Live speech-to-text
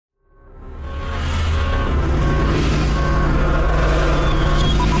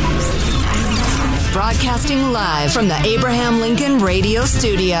Broadcasting live from the Abraham Lincoln Radio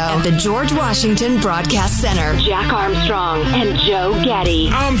Studio at the George Washington Broadcast Center. Jack Armstrong and Joe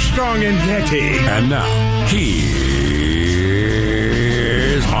Getty. Armstrong and Getty. And now, here's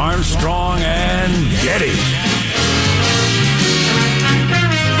Armstrong and Getty.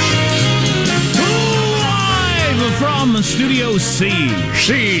 Live from Studio C.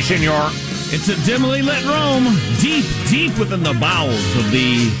 Si, senor. It's a dimly lit room, deep within the bowels of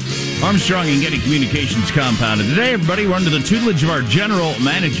the Armstrong and Getty Communications compound. And today, everybody, we're under the tutelage of our general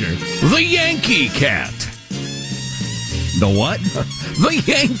manager, The Yankee Cat. the what? The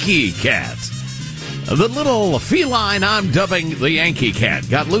Yankee Cat. The little feline I'm dubbing the Yankee Cat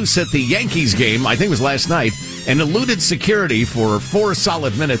got loose at the Yankees game, I think it was last night, and eluded security for 4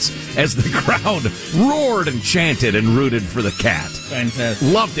 solid minutes as the crowd roared and chanted and rooted for the cat. Fantastic.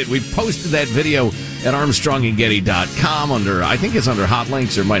 Loved it. We posted that video at ArmstrongandGetty.com under, I think it's under Hot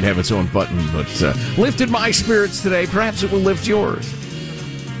Links, or might have its own button, but lifted my spirits today. Perhaps it will lift yours.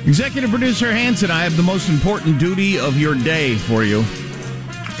 Executive producer Hanson, I have the most important duty of your day for you.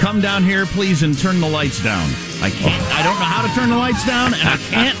 Come down here, please, and turn the lights down. I don't know how to turn the lights down, and I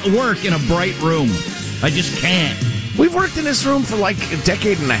can't work in a bright room. I just can't. We've worked in this room for like a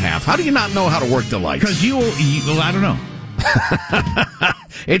decade and a half. How do you not know how to work the lights? Because well, I don't know.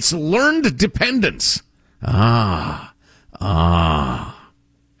 It's learned dependence.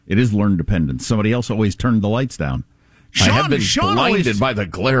 It is learned dependence. Somebody else always turned the lights down. I have been blinded by the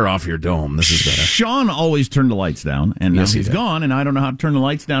glare off your dome. This is better. Sean always turned the lights down, and now Yes, he he's did. gone, and I don't know how to turn the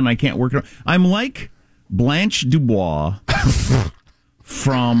lights down, and I can't work it. I'm like Blanche Dubois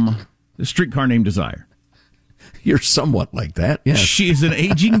from The Streetcar Named Desire. You're somewhat like that, yes. She is an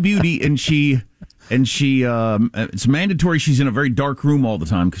aging beauty, and she it's mandatory she's in a very dark room all the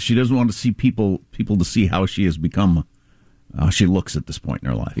time because she doesn't want to see people to see how she has become, how she looks at this point in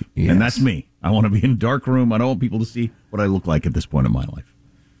her life. Yes. And that's me. I want to be in a dark room. I don't want people to see what I look like at this point in my life.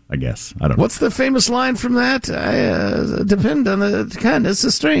 I guess. I don't know. What's the famous line from that? I depend on the kindness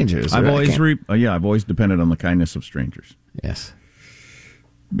of strangers. I've always depended on the kindness of strangers. Yes.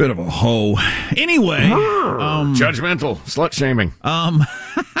 Bit of a hoe. Anyway. Judgmental. Slut shaming.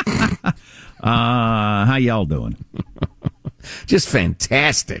 How y'all doing? Just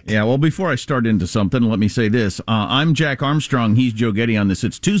fantastic. Yeah, well, before I start into something, let me say this. I'm Jack Armstrong. He's Joe Getty on this.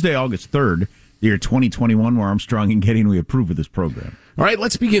 It's Tuesday, August 3rd, the year 2021. We're Armstrong and Getty, and we approve of this program. All right,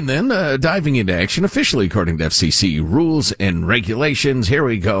 let's begin then. Diving into action, officially according to FCC rules and regulations. Here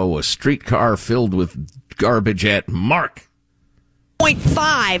we go. A streetcar filled with garbage at Mark.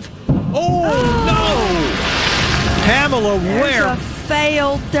 0.5. Oh, no! Pamela Ware. A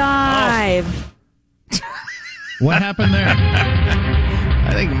failed dive. What happened there?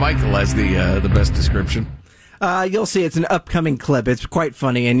 I think Michael has the best description. You'll see it's an upcoming clip. It's quite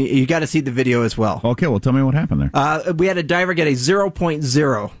funny, and you got to see the video as well. Okay, well, tell me what happened there. We had a diver get a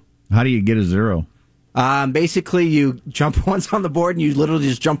 0.0. How do you get a 0? Basically, you jump once on the board, and you literally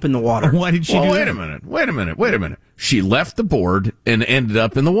just jump in the water. Why did she do Wait that? a minute. She left the board and ended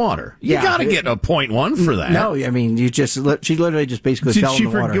up in the water. You Yeah. got to get a 0.1 for that. No, I mean, she literally just basically Did fell she in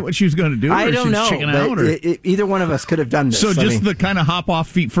the water. forget what she was going to do? I or don't she was know. checking But out, or? either one of us could have done this. So just the kind of hop off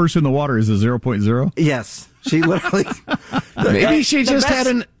feet first in the water is a 0.0? Yes. She literally... Maybe she the just best- had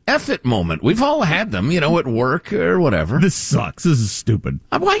an F-it moment. We've all had them, at work or whatever. This sucks. This is stupid.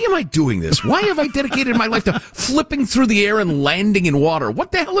 Why am I doing this? Why have I dedicated my life to flipping through the air and landing in water?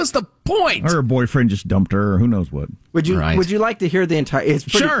 What the hell is the point? Or her boyfriend just dumped her, or who knows what. Would you Right. Would you like to hear the entire... It's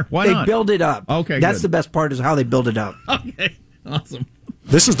pretty, Sure, why they not? build it up. Okay, That's good. the best part is how they build it up. Okay, awesome.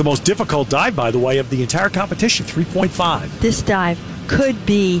 This is the most difficult dive, by the way, of the entire competition, 3.5. This dive could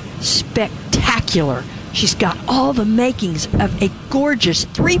be spectacular. She's got all the makings of a gorgeous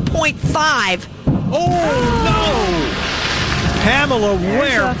 3.5. Oh, no! Pamela There's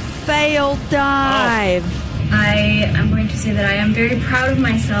Ware. a failed dive. I am going to say that I am very proud of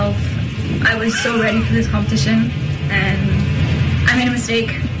myself. I was so ready for this competition, and I made a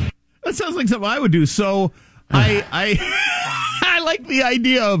mistake. That sounds like something I would do. So I I like the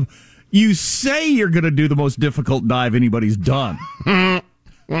idea of you say you're going to do the most difficult dive anybody's done.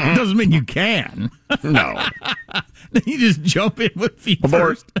 Doesn't mean you can. No. Then you just jump in with feet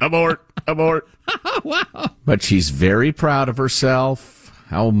first. Abort. Wow. But she's very proud of herself.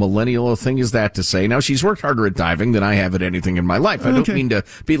 How millennial a thing is that to say? Now, she's worked harder at diving than I have at anything in my life. I don't mean to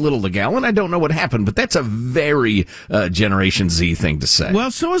belittle the gal, and I don't know what happened, but that's a very Generation Z thing to say.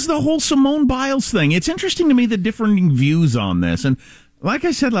 Well, so is the whole Simone Biles thing. It's interesting to me the differing views on this. And like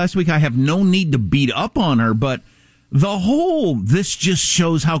I said last week, I have no need to beat up on her, but this just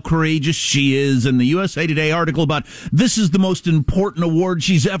shows how courageous she is, and the USA Today article about this is the most important award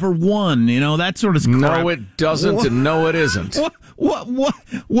she's ever won, that sort of crap. No, it doesn't, and no, it isn't. What?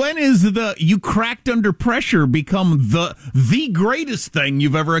 When is the you cracked under pressure become the greatest thing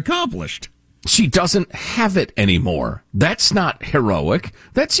you've ever accomplished? She doesn't have it anymore. That's not heroic.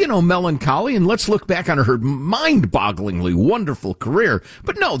 That's, melancholy. And let's look back on her mind-bogglingly wonderful career.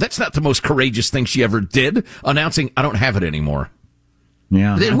 But no, that's not the most courageous thing she ever did, announcing, I don't have it anymore.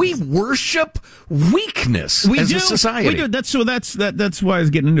 Yeah. We worship weakness as a society. We do. That's why I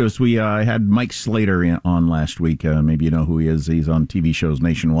was getting into this. We had Mike Slater on last week. Maybe you know who he is. He's on TV shows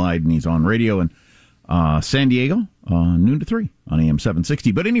nationwide, and he's on radio in San Diego, noon to 3 on AM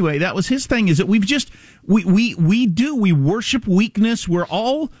 760. But anyway, that was his thing, is that we worship weakness.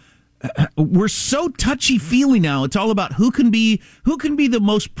 We're so touchy-feely now. It's all about who can be the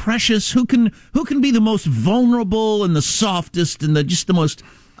most precious, who can be the most vulnerable and the softest and the most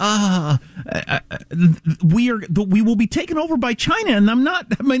we will be taken over by China,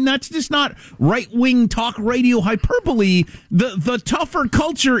 and that's just not right-wing talk radio hyperbole. The tougher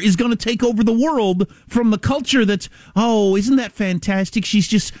culture is going to take over the world from the culture that's, isn't that fantastic?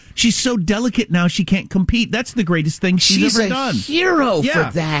 She's so delicate now she can't compete. That's the greatest thing she's ever done. She's a hero for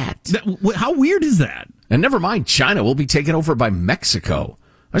that. How weird is that? And never mind, China will be taken over by Mexico.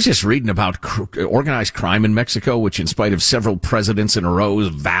 I was just reading about organized crime in Mexico, which, in spite of several presidents in a row,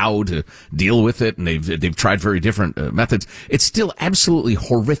 vowed to deal with it, and they've tried very different methods. It's still absolutely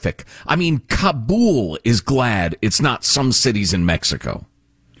horrific. I mean, Kabul is glad it's not some cities in Mexico.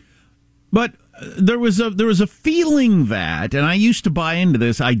 But there was a feeling that, and I used to buy into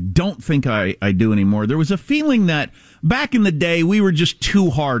this. I don't think I do anymore. There was a feeling that back in the day we were just too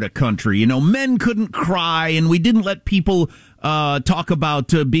hard a country. Men couldn't cry, and we didn't let people talk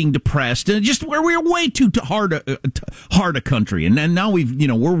about being depressed, and just where we were way too hard a country. And now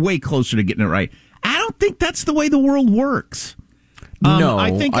we're way closer to getting it right. I don't think that's the way the world works. No,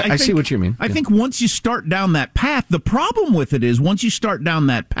 I see what you mean. I think once you start down that path, the problem with it is once you start down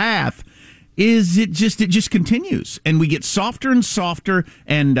that path, is it just continues, and we get softer and softer,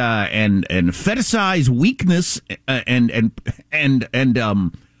 and fetishize weakness, and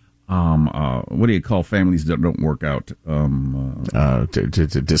what do you call families that don't work out?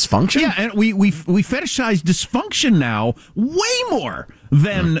 Dysfunction? Yeah, and we fetishize dysfunction now way more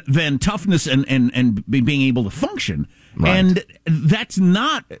than toughness and being able to function. Right. And that's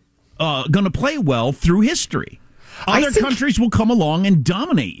not going to play well through history. Other countries will come along and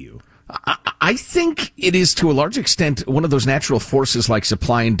dominate you. I think it is, to a large extent, one of those natural forces like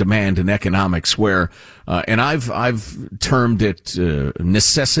supply and demand in economics where, and I've termed it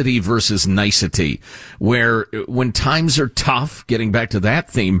necessity versus nicety, where when times are tough, getting back to that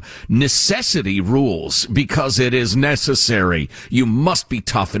theme, necessity rules because it is necessary. You must be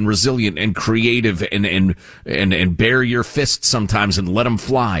tough and resilient and creative and bare your fists sometimes and let them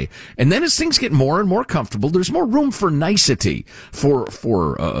fly. And then as things get more and more comfortable, there's more room for nicety, for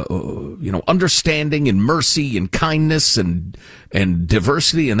understanding and mercy and kindness and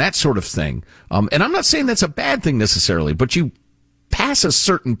diversity and that sort of thing. And I'm not saying that's a bad thing necessarily, but you pass a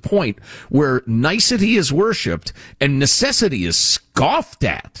certain point where nicety is worshipped and necessity is scoffed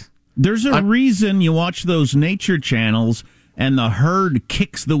at. There's a reason you watch those nature channels and the herd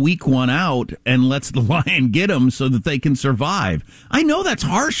kicks the weak one out and lets the lion get them so that they can survive. I know that's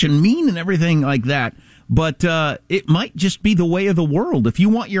harsh and mean and everything like that, but it might just be the way of the world. If you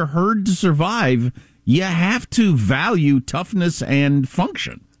want your herd to survive, you have to value toughness and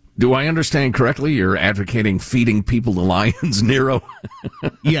function. Do I understand correctly? You're advocating feeding people to lions, Nero?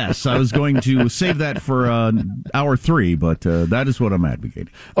 Yes, I was going to save that for hour 3, but that is what I'm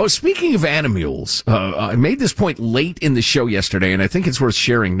advocating. Oh, speaking of animals, I made this point late in the show yesterday, and I think it's worth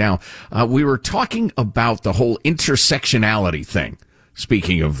sharing now. We were talking about the whole intersectionality thing,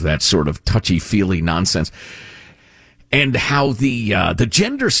 speaking of that sort of touchy-feely nonsense, and how the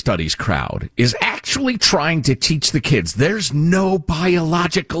gender studies crowd is actually trying to teach the kids there's no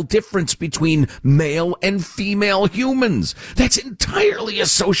biological difference between male and female humans. That's entirely a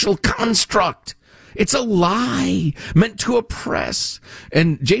social construct. It's a lie meant to oppress.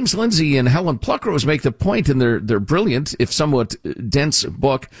 And James Lindsay and Helen Pluckrose make the point in their brilliant, if somewhat dense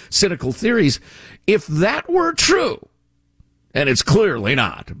book, Cynical Theories. If that were true, and it's clearly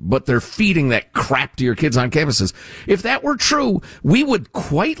not, but they're feeding that crap to your kids on campuses. If that were true, we would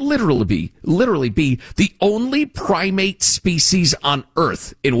quite literally be the only primate species on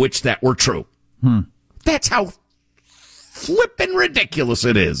Earth in which that were true. That's how flippin' ridiculous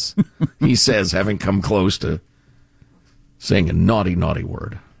it is, he says, having come close to saying a naughty, naughty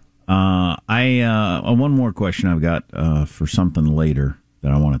word. One more question I've got for something later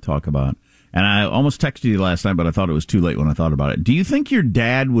that I want to talk about. And I almost texted you last night, but I thought it was too late when I thought about it. Do you think your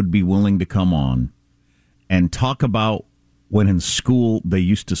dad would be willing to come on and talk about when in school they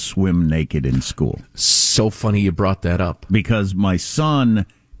used to swim naked in school? So funny you brought that up. Because my son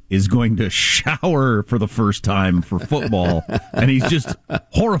is going to shower for the first time for football, and he's just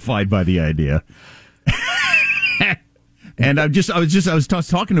horrified by the idea. And I was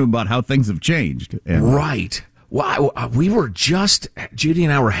talking to him about how things have changed. And right. Well, we were Judy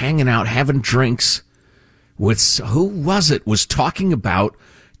and I were hanging out, having drinks with, who was it, was talking about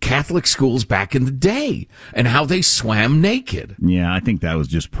Catholic schools back in the day and how they swam naked. Yeah, I think that was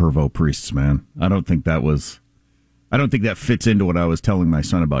just pervo priests, man. I don't think that fits into what I was telling my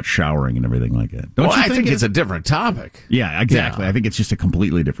son about showering and everything like that. I think it's a different topic. Yeah, exactly. Yeah. I think it's just a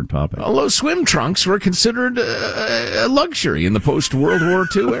completely different topic. Although swim trunks were considered a luxury in the post-World War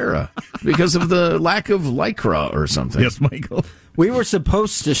II era because of the lack of Lycra or something. Yes, Michael. We were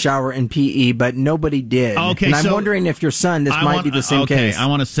supposed to shower in PE, but nobody did. Okay, and I'm wondering if your son, might be the same case. I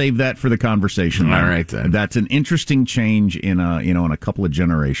want to save that for the conversation. All right, then. That's an interesting change in a couple of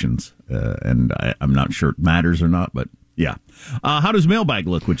generations, and I'm not sure it matters or not, but yeah. How does mailbag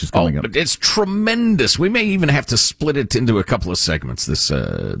look, which is coming up? It's tremendous. We may even have to split it into a couple of segments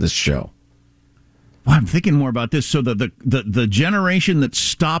this show. Well, I'm thinking more about this. So the generation that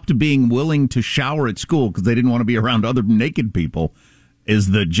stopped being willing to shower at school because they didn't want to be around other naked people is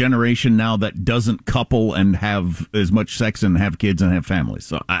the generation now that doesn't couple and have as much sex and have kids and have families.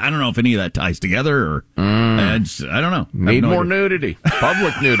 So I don't know if any of that ties together or I don't know. Need more nudity,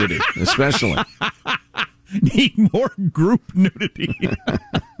 public nudity, especially. Need more group nudity.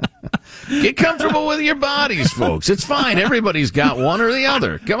 Get comfortable with your bodies, folks. It's fine. Everybody's got one or the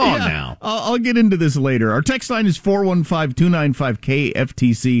other. Come on now. I'll get into this later. Our text line is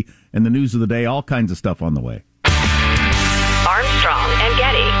 415-295-KFTC, and the news of the day, all kinds of stuff on the way. Armstrong and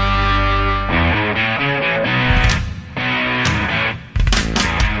Getty.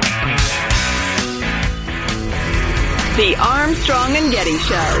 The Armstrong and Getty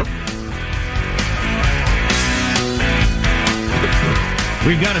Show.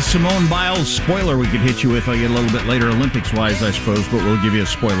 We've got a Simone Biles spoiler we could hit you with a little bit later, Olympics-wise, I suppose, but we'll give you a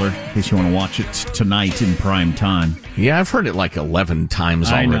spoiler in case you want to watch it tonight in prime time. Yeah, I've heard it like 11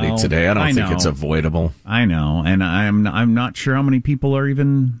 times already today. I don't think it's avoidable. I know, and I'm not sure how many people are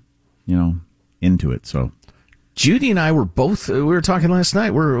even, into it, so... Judy and I were we were talking last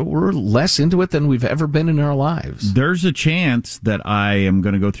night, we're less into it than we've ever been in our lives. There's a chance that I am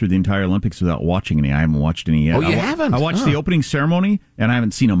going to go through the entire Olympics without watching any. I haven't watched any yet. Oh, you haven't? I watched the opening ceremony, and I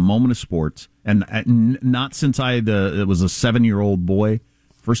haven't seen a moment of sports. And not since it was a 7-year-old boy.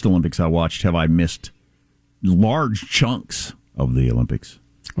 First Olympics I watched, have I missed large chunks of the Olympics.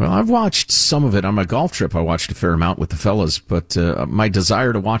 Well, I've watched some of it on my golf trip. I watched a fair amount with the fellas, but my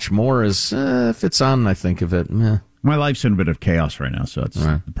desire to watch more is, if it's on, I think of it. Meh. My life's in a bit of chaos right now, so that's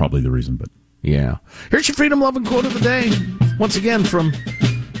probably the reason. But yeah. Here's your freedom loving quote of the day. Once again from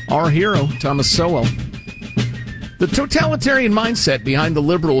our hero, Thomas Sowell. The totalitarian mindset behind the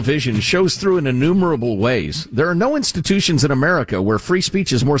liberal vision shows through in innumerable ways. There are no institutions in America where free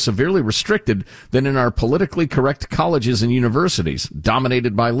speech is more severely restricted than in our politically correct colleges and universities,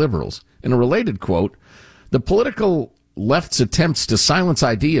 dominated by liberals. In a related quote, the political left's attempts to silence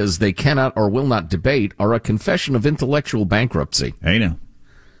ideas they cannot or will not debate are a confession of intellectual bankruptcy. Hey, now.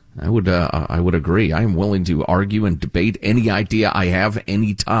 I would agree. I am willing to argue and debate any idea I have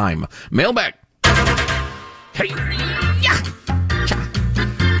any time. Mailbag. Hey. Yeah.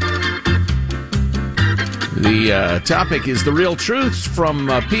 The topic is the real truth from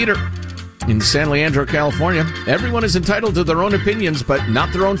Peter in San Leandro, California. Everyone is entitled to their own opinions, but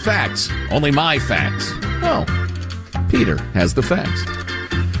not their own facts. Only my facts. Well, Peter has the facts.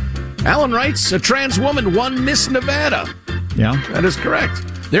 Alan writes, a trans woman won Miss Nevada. Yeah. That is correct.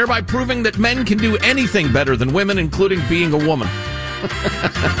 Thereby proving that men can do anything better than women, including being a woman.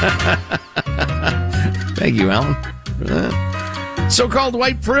 Thank you, Alan. So-called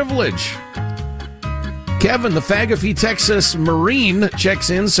white privilege. Kevin, the Fagafee, Texas Marine, checks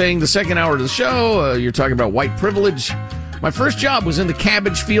in saying the second hour of the show, you're talking about white privilege. My first job was in the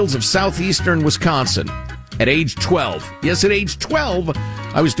cabbage fields of southeastern Wisconsin at age 12. Yes, at age 12,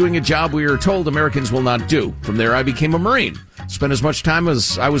 I was doing a job we were told Americans will not do. From there, I became a Marine. Spent as much time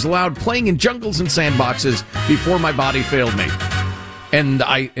as I was allowed playing in jungles and sandboxes before my body failed me. And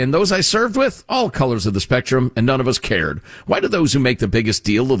those I served with, all colors of the spectrum, and none of us cared. Why do those who make the biggest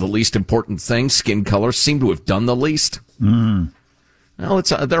deal of the least important thing, skin color, seem to have done the least? Well,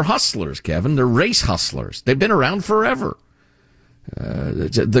 they're hustlers, Kevin. They're race hustlers. They've been around forever.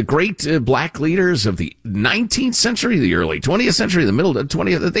 The great black leaders of the 19th century, the early 20th century, the middle of the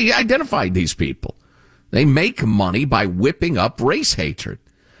 20th, they identified these people. They make money by whipping up race hatred.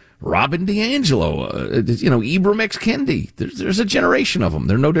 Robin DiAngelo, Ibram X. Kendi. There's a generation of them.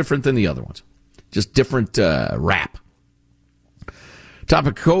 They're no different than the other ones. Just different rap.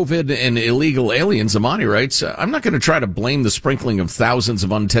 Topic COVID and illegal aliens. Amani writes, I'm not going to try to blame the sprinkling of thousands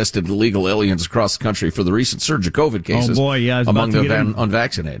of untested illegal aliens across the country for the recent surge of COVID cases among the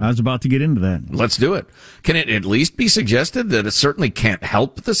unvaccinated. I was about to get into that. Let's do it. Can it at least be suggested that it certainly can't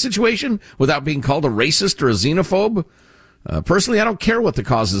help the situation without being called a racist or a xenophobe? Personally, I don't care what the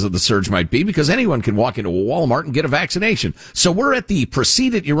causes of the surge might be because anyone can walk into a Walmart and get a vaccination. So we're at the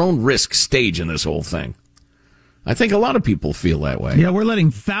proceed at your own risk stage in this whole thing. I think a lot of people feel that way. Yeah, we're letting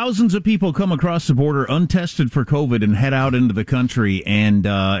thousands of people come across the border untested for COVID and head out into the country and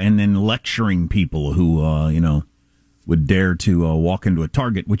then lecturing people who, would dare to walk into a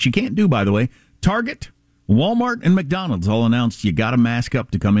Target, which you can't do, by the way. Target, Walmart, and McDonald's all announced you got to mask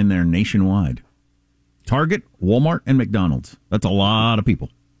up to come in there nationwide. Target, Walmart, and McDonald's. That's a lot of people.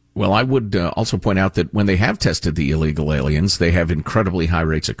 Well, I would also point out that when they have tested the illegal aliens, they have incredibly high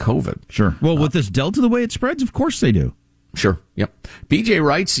rates of COVID. Sure. Well, with this Delta, the way it spreads, of course they do. Sure. Yep. BJ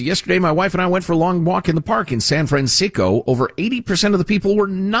writes, yesterday my wife and I went for a long walk in the park in San Francisco. Over 80% of the people were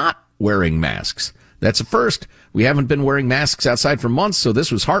not wearing masks. That's a first. We haven't been wearing masks outside for months, so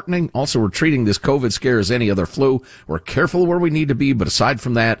this was heartening. Also, we're treating this COVID scare as any other flu. We're careful where we need to be, but aside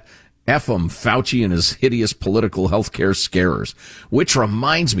from that, F him, Fauci and his hideous political healthcare scarers. Which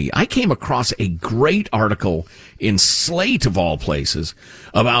reminds me, I came across a great article in Slate, of all places,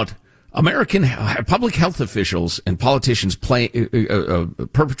 about American public health officials and politicians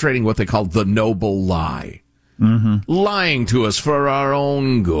perpetrating what they call the noble lie. Mm-hmm. Lying to us for our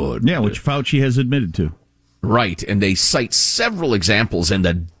own good. Yeah, which Fauci has admitted to. Right, and they cite several examples and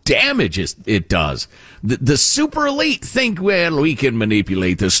the damage it does. The super elite think, well, we can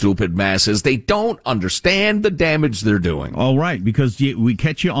manipulate the stupid masses. They don't understand the damage they're doing. All right, because we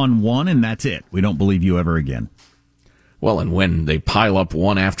catch you on one and that's it. We don't believe you ever again. Well, and when they pile up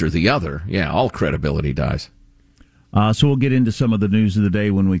one after the other, yeah, all credibility dies. So we'll get into some of the news of the day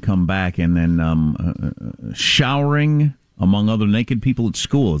when we come back, and then showering among other naked people at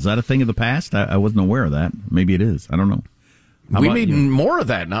school. Is that a thing of the past? I wasn't aware of that. Maybe it is. I don't know. We made more of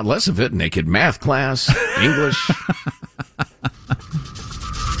that, not less of it. Naked math class, English.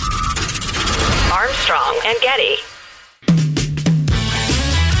 Armstrong and Getty.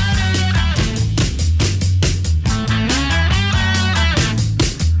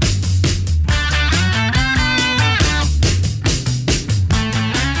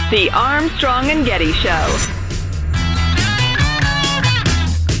 The Armstrong and Getty Show.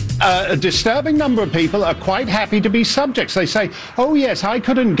 A disturbing number of people are quite happy to be subjects. They say, oh, yes, I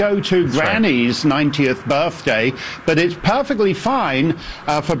couldn't go to Granny's 90th birthday, but it's perfectly fine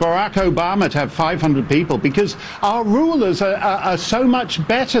for Barack Obama to have 500 people because our rulers are so much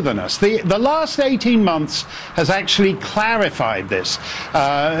better than us. The last 18 months has actually clarified this.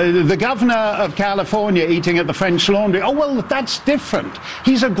 The governor of California eating at the French Laundry, oh, well, that's different.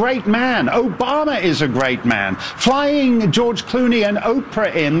 He's a great man. Obama is a great man. Flying George Clooney and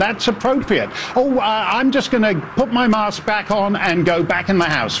Oprah in, that's appropriate. Oh, I'm just going to put my mask back on and go back in the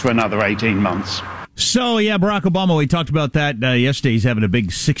house for another 18 months. So, yeah, Barack Obama, we talked about that yesterday. He's having a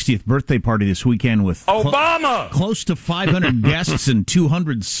big 60th birthday party this weekend with Obama! Close to 500 guests and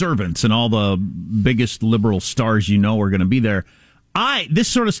 200 servants, and all the biggest liberal stars you know are going to be there. This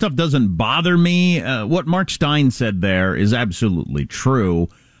sort of stuff doesn't bother me. What Mark Stein said there is absolutely true.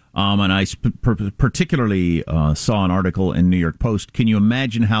 And I particularly saw an article in New York Post. Can you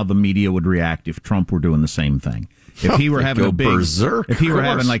imagine how the media would react if Trump were doing the same thing? If he were having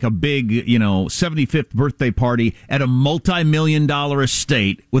having like a big, 75th birthday party at a multi-million-dollar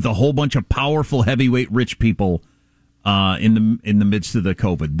estate with a whole bunch of powerful, heavyweight, rich people in the midst of the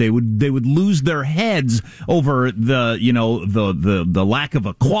COVID, they would lose their heads over the lack of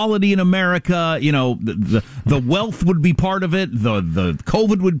equality in America. The wealth would be part of it. The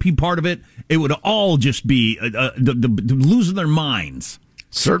COVID would be part of it. It would all just be losing their minds.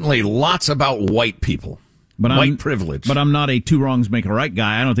 Certainly, lots about white people. White privilege. But I'm not a two wrongs make a right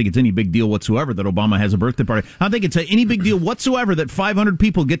guy. I don't think it's any big deal whatsoever that Obama has a birthday party. I don't think it's any big deal whatsoever that 500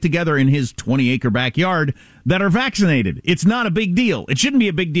 people get together in his 20-acre backyard that are vaccinated. It's not a big deal. It shouldn't be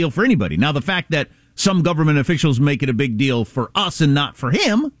a big deal for anybody. Now, the fact that some government officials make it a big deal for us and not for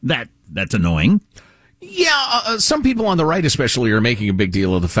him, that's annoying. Yeah, some people on the right especially are making a big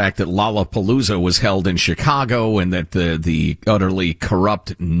deal of the fact that Lollapalooza was held in Chicago and that the utterly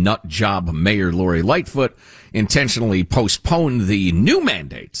corrupt nut job Mayor Lori Lightfoot intentionally postponed the new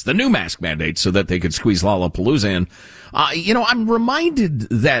mask mandates, so that they could squeeze Lollapalooza in. I'm reminded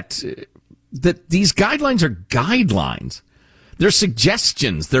that these guidelines are guidelines. They're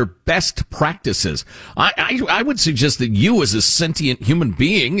suggestions. They're best practices. I would suggest that you, as a sentient human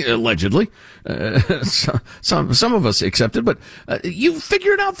being, allegedly, some of us accepted, but you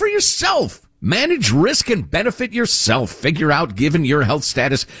figure it out for yourself. Manage risk and benefit yourself. Figure out, given your health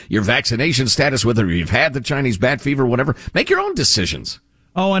status, your vaccination status, whether you've had the Chinese bat fever, whatever. Make your own decisions.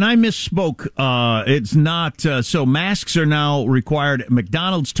 Oh, and I misspoke. It's not. So masks are now required at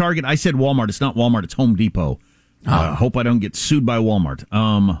McDonald's, Target. I said Walmart. It's not Walmart. It's Home Depot. Hope I don't get sued by Walmart.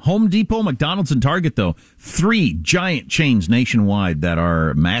 Home Depot, McDonald's, and Target, though. 3 giant chains nationwide that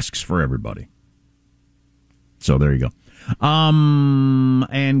are masks for everybody. So there you go.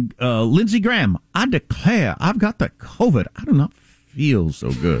 And Lindsey Graham, I declare I've got the COVID. I do not feel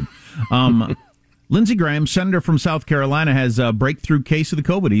so good. Lindsey Graham, senator from South Carolina, has a breakthrough case of the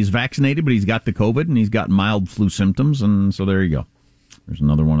COVID. He's vaccinated, but he's got the COVID, and he's got mild flu symptoms, and so there you go. There's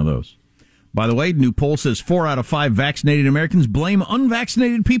another one of those. By the way, new poll says 4 out of 5 vaccinated Americans blame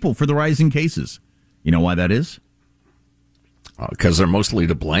unvaccinated people for the rising cases. You know why that is? Because they're mostly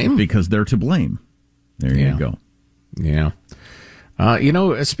to blame? Because they're to blame. There you go. Yeah.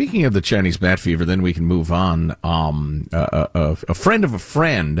 Speaking of the Chinese bat fever, then we can move on. A friend of a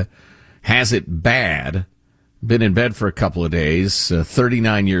friend has it bad. Been in bed for a couple of days.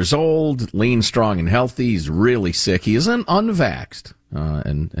 39 years old, lean, strong, and healthy. He's really sick. He is unvaxxed.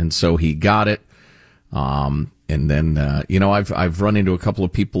 And so he got it. And then, I've run into a couple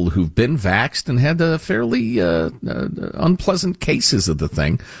of people who've been vaxxed and had fairly unpleasant cases of the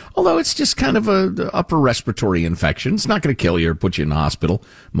thing. Although it's just kind of a upper respiratory infection. It's not going to kill you or put you in the hospital,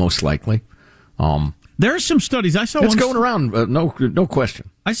 most likely. There are some studies. I saw it's going around, no question.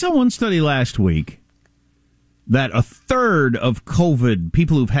 I saw one study last week that a third of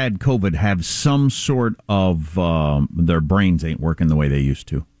people who've had COVID have some sort of their brains ain't working the way they used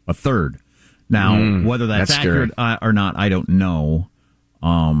to. A third. Now, whether that's accurate or not, I don't know.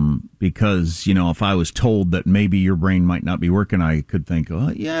 Because, if I was told that maybe your brain might not be working, I could think,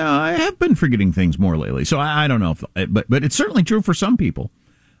 I have been forgetting things more lately. So I don't know. But it's certainly true for some people.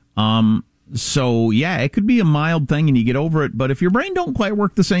 So, it could be a mild thing and you get over it. But if your brain don't quite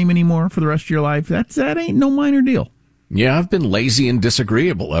work the same anymore for the rest of your life, that ain't no minor deal. Yeah, I've been lazy and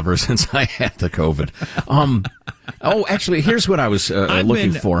disagreeable ever since I had the COVID. Actually, here's what I was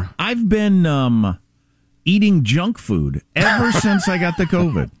looking for. I've been eating junk food ever since I got the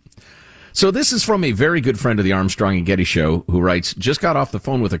COVID. So this is from a very good friend of the Armstrong and Getty Show who writes, just got off the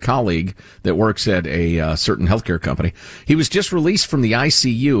phone with a colleague that works at a certain healthcare company. He was just released from the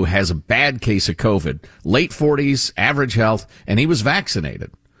ICU, has a bad case of COVID, late 40s, average health, and he was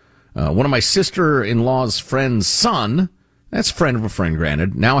vaccinated. One of my sister-in-law's friend's son, that's a friend of a friend,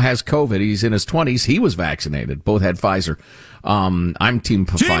 granted, now has COVID. He's in his 20s. He was vaccinated. Both had Pfizer. I'm Team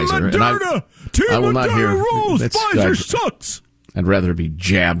Pfizer. Moderna! Team Moderna rules! Pfizer sucks! I'd rather be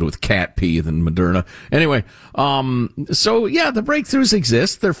jabbed with cat pee than Moderna. Anyway, the breakthroughs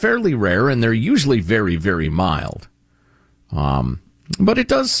exist. They're fairly rare, and they're usually very, very mild. But it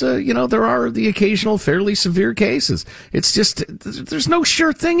does, there are the occasional fairly severe cases. It's just, there's no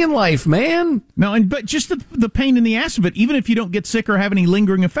sure thing in life, man. No, but just the pain in the ass of it, even if you don't get sick or have any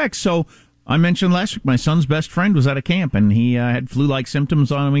lingering effects. So I mentioned last week, my son's best friend was at a camp, and he had flu-like symptoms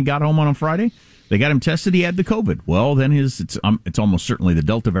on him. He got home on a Friday. They got him tested. He had the COVID. Well, then it's almost certainly the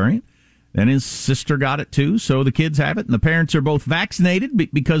Delta variant. Then his sister got it too. So the kids have it, and the parents are both vaccinated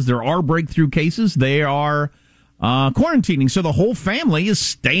because there are breakthrough cases. They are quarantining. So the whole family is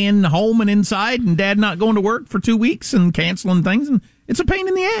staying home and inside, and dad not going to work for 2 weeks and canceling things. And it's a pain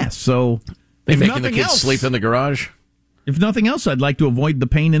in the ass. So they're making the kids sleep in the garage. If nothing else, I'd like to avoid the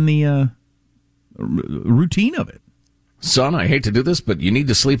pain in the routine of it. Son, I hate to do this, but you need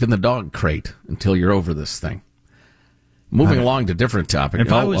to sleep in the dog crate until you're over this thing. Moving along to different topic.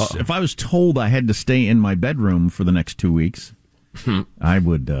 If I was told I had to stay in my bedroom for the next 2 weeks, I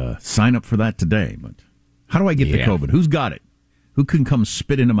would sign up for that today. But how do I get the COVID? Who's got it? Who can come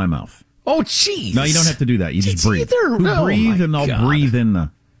spit into my mouth? Oh, jeez. No, you don't have to do that. You just breathe. Breathe, and I'll breathe in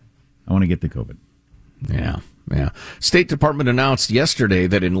the... I want to get the COVID. Yeah. Yeah. State Department announced yesterday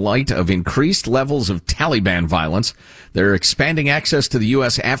that in light of increased levels of Taliban violence, they're expanding access to the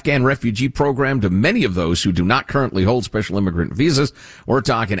U.S. Afghan refugee program to many of those who do not currently hold special immigrant visas. We're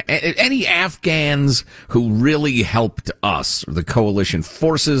talking any Afghans who really helped us, or the coalition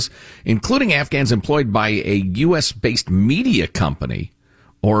forces, including Afghans employed by a U.S.-based media company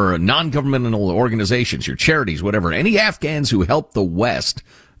or non-governmental organizations, your charities, whatever. Any Afghans who helped the West,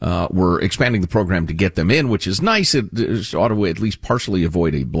 we're expanding the program to get them in, which is nice. It ought to at least partially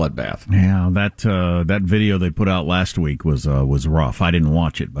avoid a bloodbath. Yeah, that video they put out last week was rough. I didn't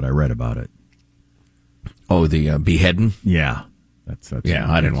watch it, but I read about it. Oh, the beheading? Yeah, that's I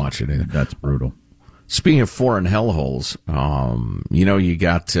didn't watch it either. That's brutal. Speaking of foreign hellholes, you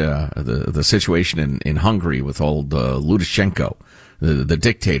got the situation in Hungary with old Lukashenko, the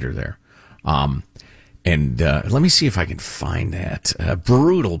dictator there. And let me see if I can find that.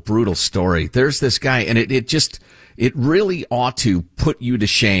 Brutal story. There's this guy, and it really ought to put you to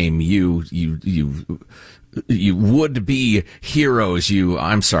shame. You would be heroes.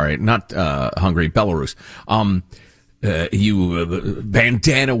 I'm sorry, not Hungary, Belarus. You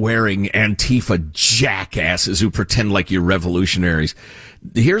bandana wearing Antifa jackasses who pretend like you're revolutionaries.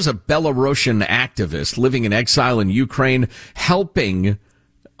 Here's a Belarusian activist living in exile in Ukraine helping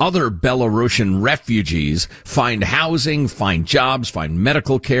other Belarusian refugees find housing, find jobs, find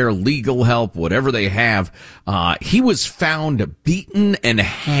medical care, legal help, whatever they have. He was found beaten and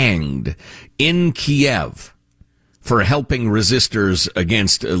hanged in Kiev for helping resistors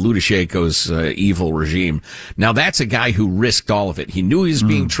against Lukashenko's evil regime. Now, that's a guy who risked all of it. He knew he was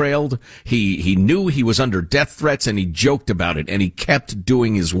being trailed. He knew he was under death threats, and he joked about it, and he kept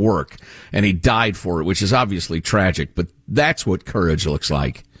doing his work, and he died for it, which is obviously tragic, but that's what courage looks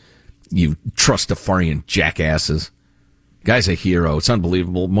like. You Trustafarian jackasses. Guy's a hero. It's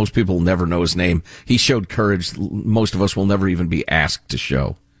unbelievable. Most people will never know his name. He showed courage most of us will never even be asked to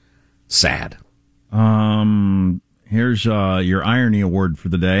show. Sad. Here's your irony award for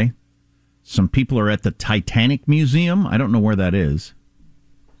the day. Some people are at the Titanic Museum. I don't know where that is.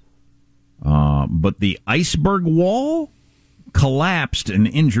 But the iceberg wall collapsed and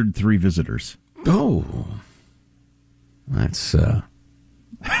injured 3 visitors. Oh. That's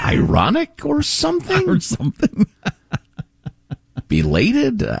ironic or something?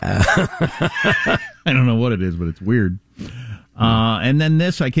 Belated? I don't know what it is, but it's weird. And then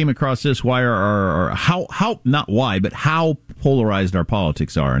I came across this. Why how not why, but how polarized our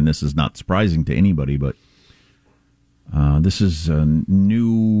politics are, and this is not surprising to anybody. But this is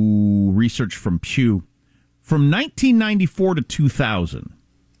new research from Pew from 1994 to 2000,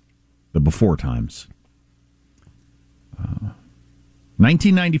 the before times.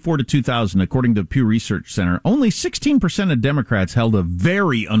 1994 to 2000, according to the Pew Research Center, only 16% of Democrats held a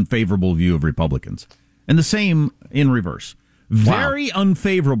very unfavorable view of Republicans, and the same in reverse. Very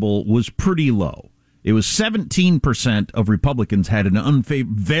unfavorable was pretty low. It was 17% of Republicans had an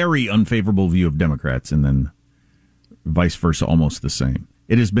very unfavorable view of Democrats, and then vice versa, almost the same.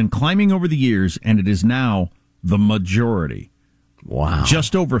 It has been climbing over the years, and it is now the majority. Wow.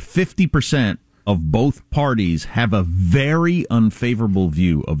 Just over 50% of both parties have a very unfavorable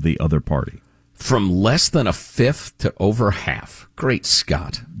view of the other party. From less than a fifth to over half. Great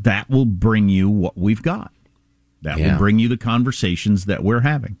Scott. That will bring you what we've got. That will bring you the conversations that we're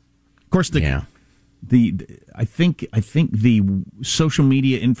having. Of course, I think the social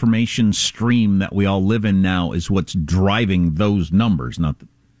media information stream that we all live in now is what's driving those numbers.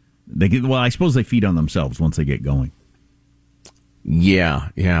 I suppose they feed on themselves once they get going. Yeah.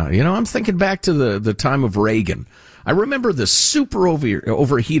 I'm thinking back to the time of Reagan. I remember the super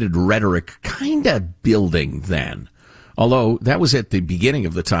overheated rhetoric kind of building then. Although that was at the beginning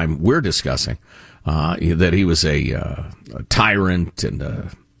of the time we're discussing. That he was a tyrant and a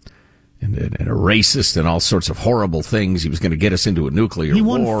racist and all sorts of horrible things. He was going to get us into a nuclear war. He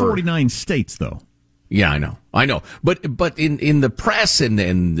won 49 states, though. Yeah, I know. But in the press and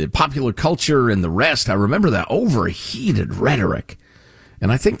the popular culture and the rest, I remember that overheated rhetoric.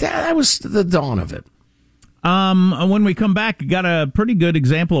 And I think that was the dawn of it. When we come back, got a pretty good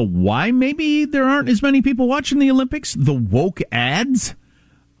example of why maybe there aren't as many people watching the Olympics. The woke ads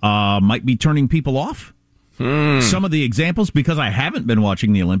might be turning people off. Some of the examples, because I haven't been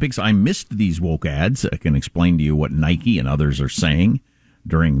watching the Olympics, I missed these woke ads. I can explain to you what Nike and others are saying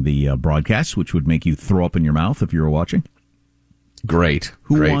during the broadcast, which would make you throw up in your mouth if you were watching. Great.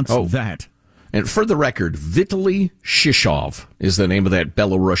 Who wants that? And for the record, Vitaly Shishov is the name of that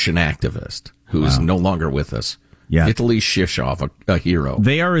Belarusian activist who is no longer with us. Yeah. Vitaly Shishov, a hero.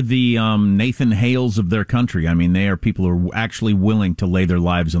 They are the Nathan Hales of their country. I mean, they are people who are actually willing to lay their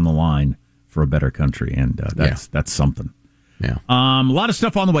lives on the line for a better country, and that's something. Yeah. A lot of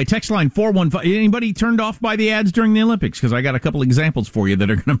stuff on the way. Text line 415. Anybody turned off by the ads during the Olympics? Because I got a couple examples for you that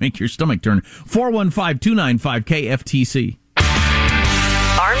are going to make your stomach turn. 415-295-KFTC.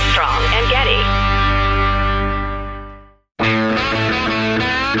 Armstrong and Getty.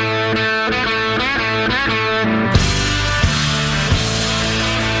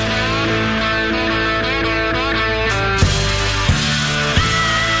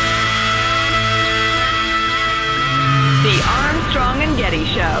 The Armstrong and Getty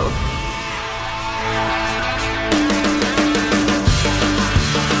Show.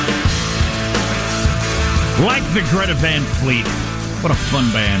 Like the Greta Van Fleet. What a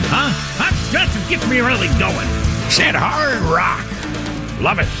fun band, huh? That's what gets me really going. Said hard rock.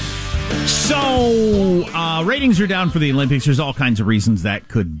 Love it. So, ratings are down for the Olympics. There's all kinds of reasons that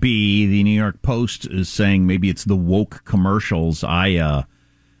could be. The New York Post is saying maybe it's the woke commercials. I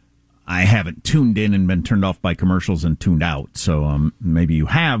haven't tuned in and been turned off by commercials and tuned out. So maybe you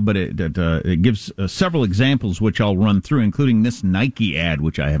have, but it gives several examples, which I'll run through, including this Nike ad,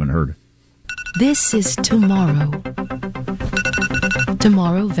 which I haven't heard. This is tomorrow.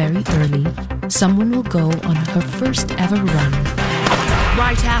 Tomorrow, very early, someone will go on her first ever run.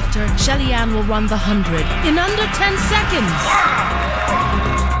 Right after, Shelly-Ann will run the 100 in under 10 seconds.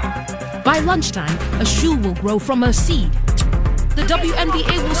 By lunchtime, a shoe will grow from a seed. The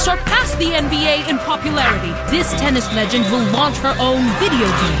WNBA will surpass the NBA in popularity. This tennis legend will launch her own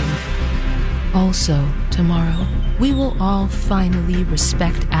video game. Also, tomorrow, we will all finally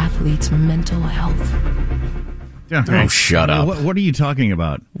respect athletes' mental health. Oh, shut up. What are you talking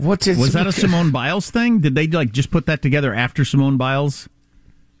about? Was that a Simone Biles thing? Did they just put that together after Simone Biles?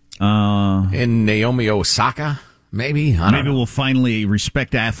 And Naomi Osaka, maybe? Maybe we'll finally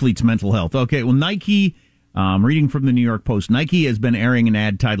respect athletes' mental health. Okay, well, Nike, reading from the New York Post, Nike has been airing an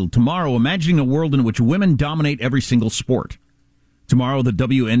ad titled, Tomorrow, imagining a world in which women dominate every single sport. Tomorrow, the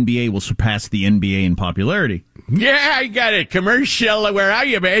WNBA will surpass the NBA in popularity. Yeah, I got a commercial where I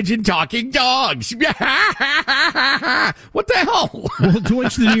imagine talking dogs. What the hell? Well, to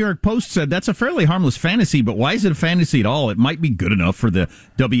which the New York Post said, that's a fairly harmless fantasy, but why is it a fantasy at all? It might be good enough for the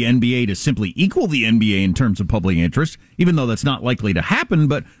WNBA to simply equal the NBA in terms of public interest, even though that's not likely to happen.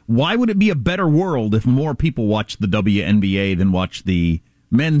 But why would it be a better world if more people watch the WNBA than watch the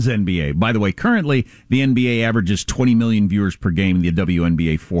men's NBA? By the way, currently, the NBA averages 20 million viewers per game, the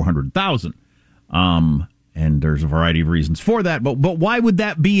WNBA 400,000. And there's a variety of reasons for that, but why would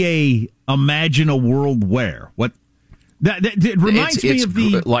that be imagine a world where? What? It reminds me of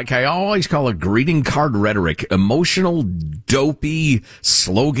the... Like I always call it greeting card rhetoric, emotional, dopey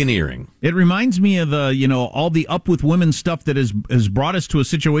sloganeering. It reminds me of all the Up With Women stuff that has brought us to a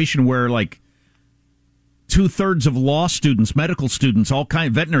situation where, like, 2/3 of law students, medical students,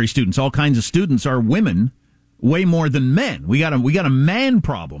 veterinary students, all kinds of students are women, way more than men. We got a man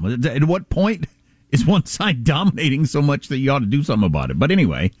problem. At what point is one side dominating so much that you ought to do something about it? But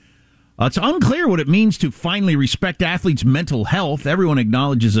anyway, it's unclear what it means to finally respect athletes' mental health. Everyone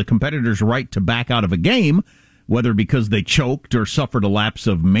acknowledges a competitor's right to back out of a game, whether because they choked or suffered a lapse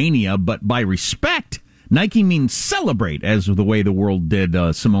of mania. But by respect, Nike means celebrate, as the way the world did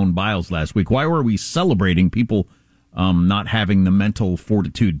Simone Biles last week. Why were we celebrating people not having the mental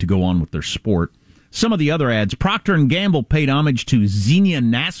fortitude to go on with their sport? Some of the other ads, Procter & Gamble paid homage to Xenia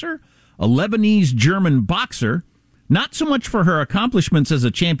Nasser, a Lebanese-German boxer, not so much for her accomplishments as a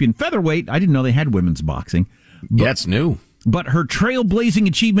champion featherweight. I didn't know they had women's boxing. That's new. But her trailblazing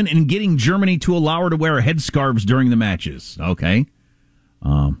achievement in getting Germany to allow her to wear headscarves during the matches. Okay.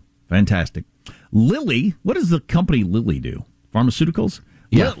 Fantastic. Lilly, what does the company Lilly do? Pharmaceuticals?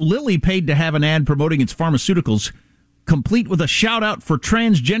 Yeah. Lilly paid to have an ad promoting its pharmaceuticals, complete with a shout-out for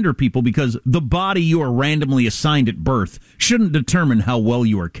transgender people, because the body you are randomly assigned at birth shouldn't determine how well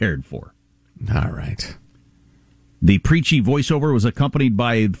you are cared for. All right. The preachy voiceover was accompanied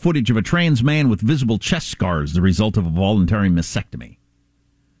by footage of a trans man with visible chest scars, the result of a voluntary mastectomy.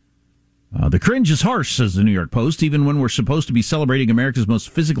 The cringe is harsh, says the New York Post, even when we're supposed to be celebrating America's most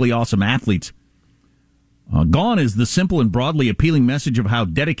physically awesome athletes. Gone is the simple and broadly appealing message of how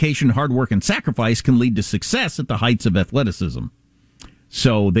dedication, hard work, and sacrifice can lead to success at the heights of athleticism.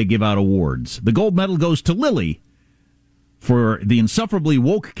 So they give out awards. The gold medal goes to Lilly for the insufferably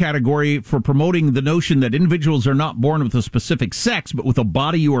woke category for promoting the notion that individuals are not born with a specific sex, but with a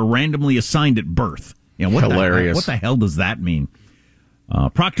body you are randomly assigned at birth. Hilarious. What the hell does that mean?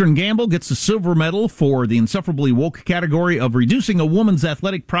 Procter & Gamble gets the silver medal for the insufferably woke category of reducing a woman's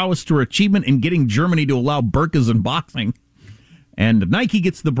athletic prowess to her achievement in getting Germany to allow burqas in boxing. And Nike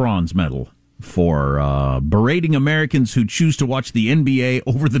gets the bronze medal for berating Americans who choose to watch the NBA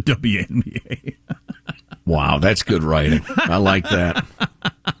over the WNBA. Wow, that's good writing. I like that.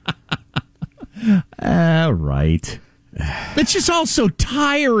 Right. It's just all so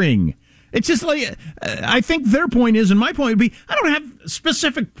tiring. It's just like, I think their point is, and my point would be, I don't have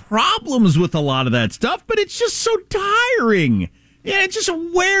specific problems with a lot of that stuff, but it's just so tiring. Yeah, it just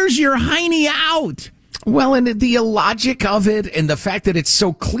wears your hiney out. Well, and the illogic of it and the fact that it's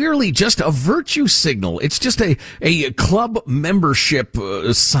so clearly just a virtue signal. It's just a club membership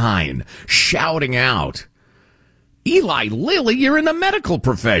sign shouting out. Eli Lilly, you're in the medical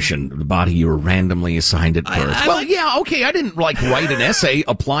profession. The body you were randomly assigned at birth. Okay, I didn't write an essay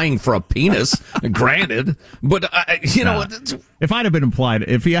applying for a penis, granted, but know, if I'd have been applied,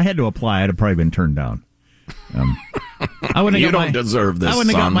 if I had to apply, I'd have probably been turned down. I wouldn't. You don't deserve this. I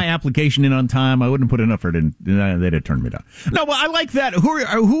wouldn't have got my application in on time. I wouldn't have put enough effort in. They'd have turned me down. No, but I like that.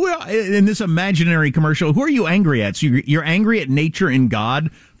 Who in this imaginary commercial? Who are you angry at? So you're angry at nature and God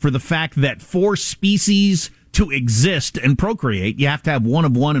for the fact that for species to exist and procreate, you have to have one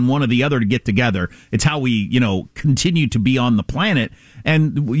of one and one of the other to get together. It's how we, continue to be on the planet.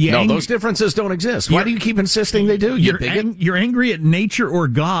 And those differences don't exist. Why do you keep insisting they do? You're angry at nature or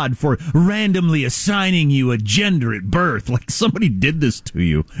God for randomly assigning you a gender at birth, like somebody did this to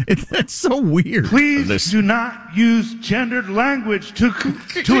you. That's so weird. Please do not use gendered language to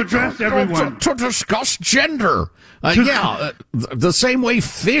address everyone. To discuss gender. The same way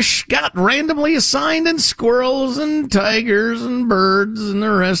fish got randomly assigned, and squirrels and tigers and birds and the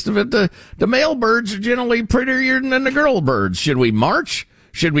rest of it. The male birds are generally prettier than the girl birds. Should we march?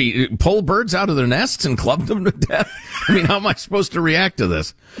 Should we pull birds out of their nests and club them to death? I mean, how am I supposed to react to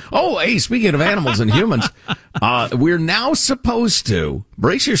this? Oh, hey, speaking of animals and humans, we're now supposed to,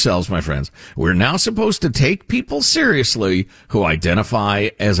 brace yourselves, my friends, we're now supposed to take people seriously who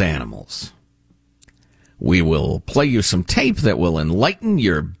identify as animals. We will play you some tape that will enlighten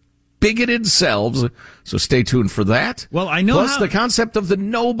your bigoted selves, so stay tuned for that. Well, I know Plus the concept of the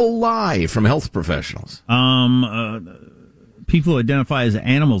noble lie from health professionals. People who identify as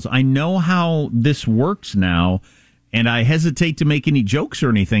animals. I know how this works now, and I hesitate to make any jokes or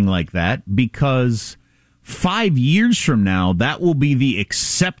anything like that, because 5 years from now, that will be the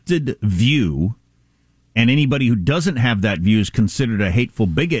accepted view, and anybody who doesn't have that view is considered a hateful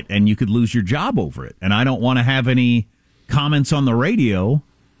bigot, and you could lose your job over it. And I don't want to have any comments on the radio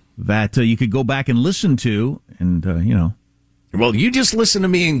that you could go back and listen to, and, Well, you just listen to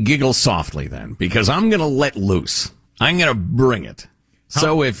me and giggle softly then, because I'm going to let loose. I'm going to bring it.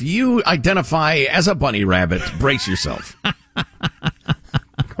 So if you identify as a bunny rabbit, brace yourself. Of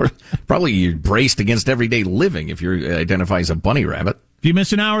course, probably you're braced against everyday living if you identify as a bunny rabbit. If you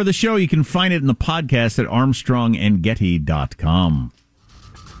miss an hour of the show, you can find it in the podcast at ArmstrongandGetty.com.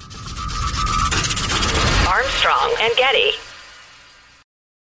 Armstrong and Getty.